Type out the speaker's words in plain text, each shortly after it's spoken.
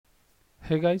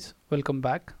Hey guys, welcome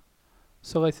back.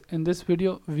 So guys, in this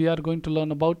video we are going to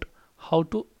learn about how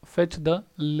to fetch the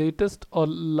latest or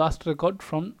last record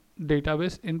from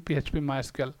database in PHP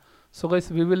MySQL. So guys,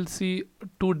 we will see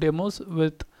two demos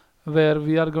with where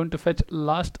we are going to fetch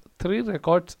last 3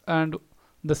 records, and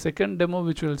the second demo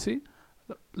which we will see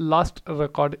last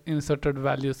record inserted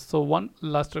values. So one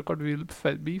last record we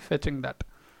will be fetching that.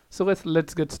 So guys,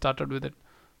 let's get started with it.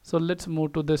 So let's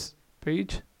move to this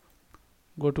page.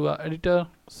 Go to our editor.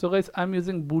 So guys, I'm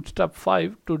using Bootstrap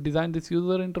 5 to design this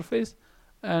user interface,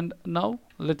 and now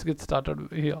let's get started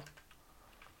here.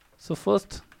 So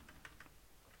first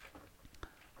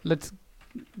let's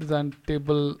design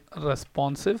table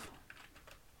responsive,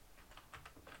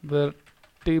 where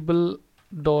table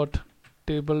dot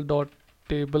table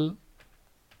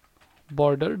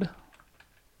bordered,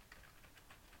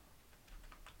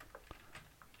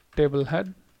 table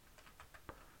head,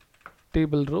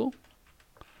 table row,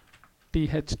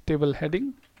 th table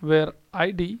heading, where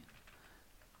id,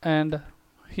 and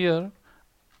here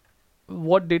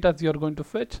what data you are going to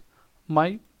fetch,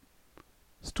 my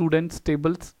students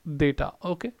tables data.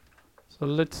 Okay, so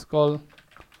let's call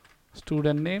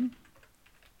student name,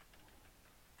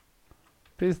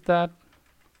 paste that,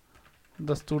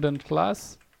 the student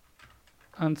class,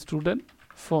 and student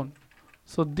phone.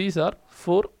 So these are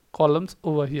 4 columns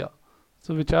over here,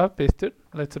 so which I have pasted.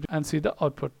 Let's and see the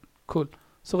output. Cool.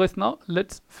 So guys, now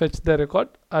let's fetch the record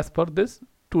as per this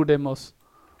 2 demos.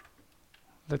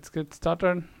 Let's get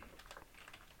started.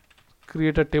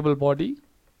 Create a table body,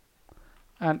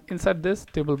 and inside this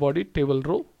table body, table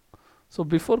row. So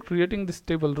before creating this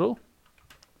table row,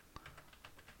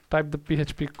 type the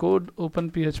PHP code,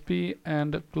 open PHP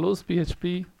and close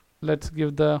PHP. Let's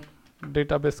give the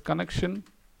database connection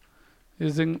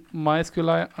using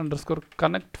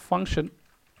MySQL_connect function,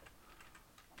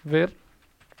 where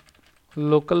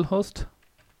localhost,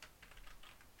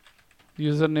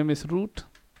 username is root,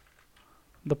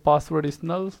 the password is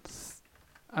null,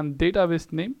 and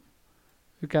database name,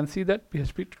 you can see that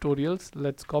PHP Tutorials.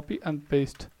 Let's copy and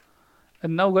paste.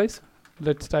 And now guys,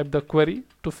 let's type the query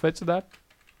to fetch that.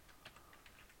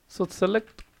 So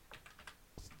select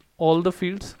all the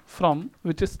fields from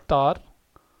which is star,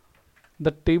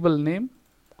 the table name,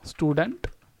 student,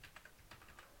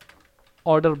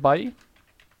 order by,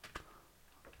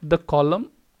 the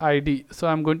column ID. So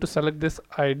I'm going to select this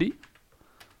ID,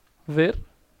 where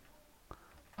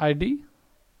ID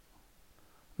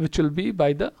which will be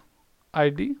by the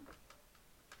ID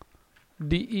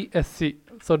DESC.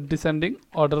 So descending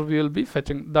order we will be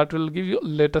fetching. That will give you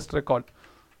latest record.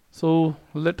 So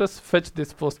let us fetch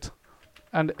this first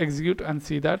and execute and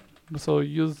see that. So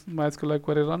use MySQL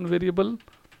query run variable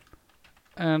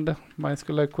and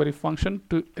MySQL query function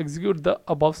to execute the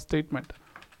above statement.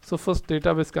 So first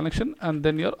database connection and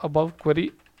then your above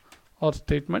query or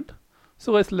statement.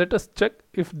 So guys, let us check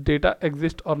if data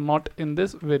exists or not in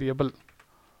this variable.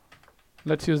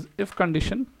 Let's use if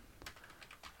condition,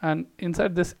 and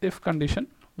inside this if condition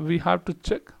we have to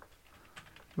check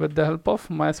with the help of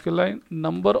MySQL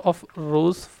number of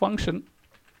rows function,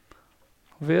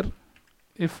 where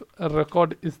if a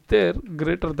record is there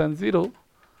greater than 0,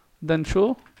 then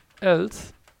show,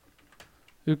 else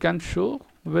you can show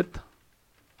with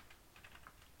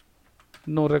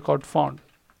no record found.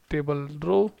 Table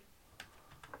row,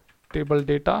 table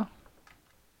data,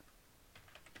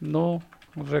 no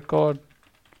record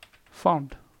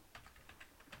found.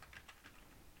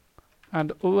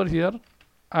 And over here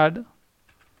add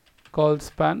call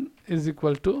span is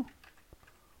equal to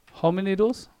how many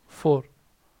rows? 4.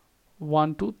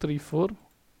 1 2 3 4.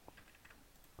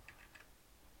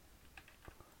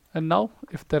 And now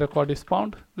if the record is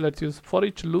found, let's use for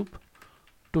each loop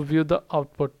to view the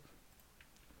output.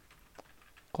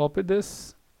 Copy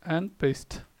this and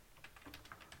paste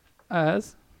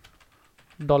as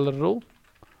 $row,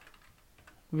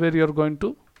 where you're going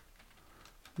to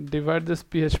divide this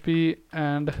PHP,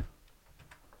 and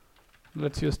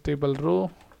let's use table row,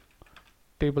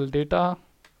 table data,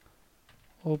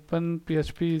 open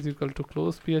PHP is equal to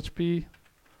close PHP,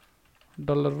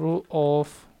 $row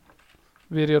of,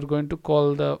 where you're going to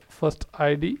call the first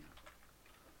ID,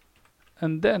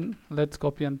 and then let's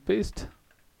copy and paste.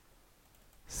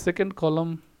 Second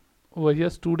column over here,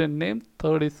 student name,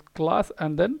 third is class,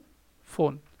 and then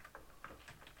phone.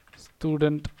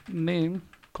 Student name,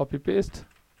 copy paste,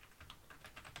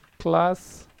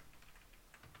 class,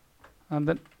 and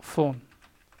then phone.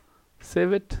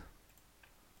 Save it,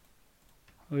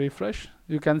 refresh.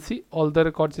 You can see all the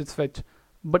records is fetched,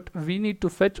 but we need to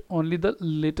fetch only the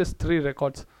latest 3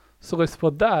 records. So guys,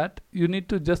 for that you need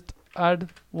to just add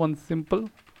one simple,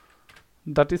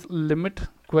 that is limit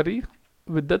query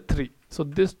with the 3. So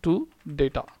these two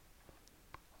data.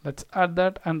 Let's add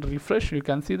that and refresh. You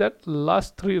can see that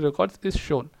last 3 records is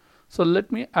shown. So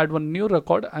let me add one new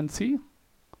record and see.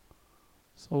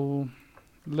 So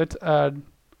let's add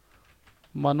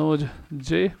Manoj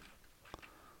J.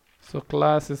 So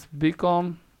class is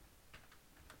BCom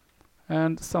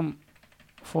and some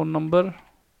phone number.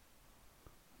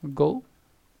 Go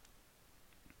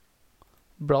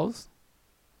browse.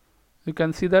 You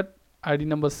can see that ID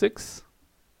number 6.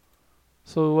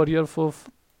 So over here for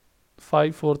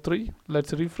 543.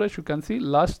 Let's refresh. You can see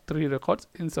last 3 records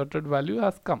inserted value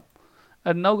has come.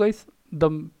 And now guys,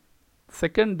 the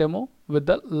second demo with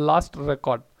the last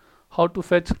record. How to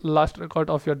fetch last record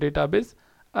of your database?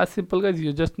 As simple guys,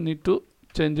 you just need to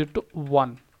change it to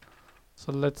 1.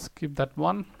 So let's keep that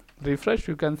 1. Refresh.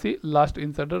 You can see last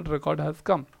inserted record has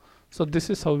come. So this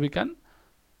is how we can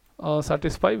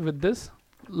satisfy with this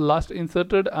last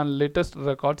inserted and latest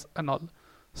records and all.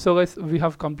 So guys, we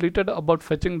have completed about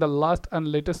fetching the last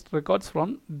and latest records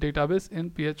from database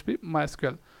in PHP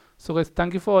MySQL. So guys,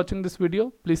 thank you for watching this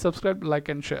video. Please subscribe, like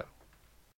and share.